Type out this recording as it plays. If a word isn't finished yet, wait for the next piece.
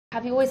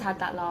Have you always had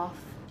that laugh?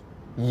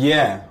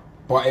 Yeah,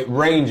 but it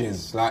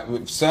ranges. Like,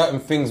 with certain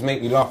things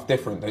make you laugh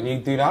different. Don't you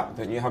do that?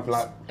 Don't you have,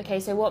 like... Okay,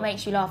 so what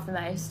makes you laugh the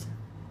most?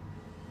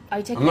 Are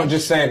you taking I'm not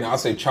just saying that. I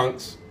say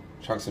Chunkz.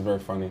 Chunkz is very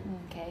funny.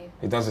 Okay.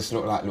 He does this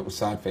little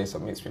sad face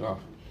that makes me laugh.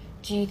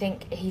 Do you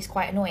think he's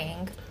quite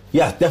annoying?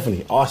 Yeah,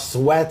 definitely. I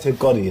swear to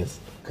God he is.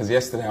 Because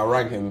yesterday I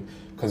rang him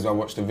because I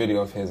watched a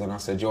video of his and I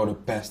said, you're the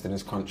best in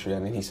this country.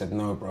 And then he said,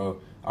 no,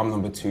 bro, I'm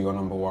number 2, you're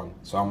number 1.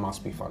 So I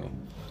must be funny.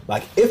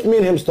 Like, if me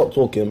and him stop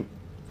talking,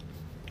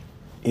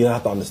 you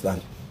have to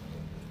understand.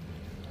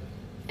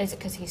 Is it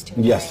because he's too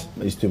annoying? Yes,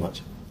 he's too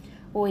much.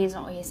 Well, he's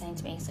not what you're saying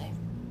to me, so...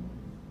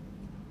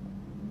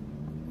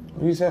 What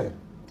do you say?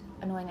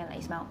 Annoying and that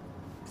you smell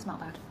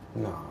bad.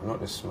 No,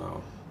 not the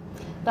smell.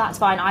 But that's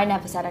fine, I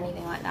never said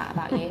anything like that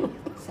about you,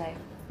 so...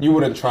 You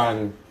wouldn't try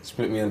and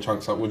split me and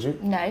Chunkz up, would you?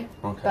 No.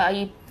 Okay. But are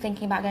you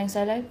thinking about going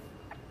solo?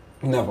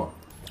 Never.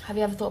 Have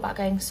you ever thought about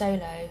going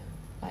solo,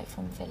 like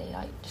from Philly,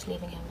 like just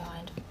leaving him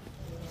behind?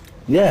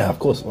 Yeah, of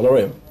course, on a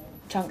rim.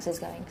 Chunkz is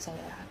going solo.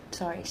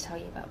 Sorry to tell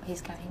you, but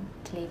he's going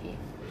to leave you.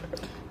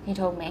 He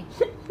told me.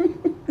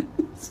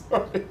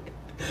 Sorry.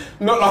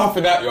 I'm not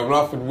laughing at you, I'm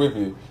laughing with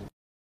you.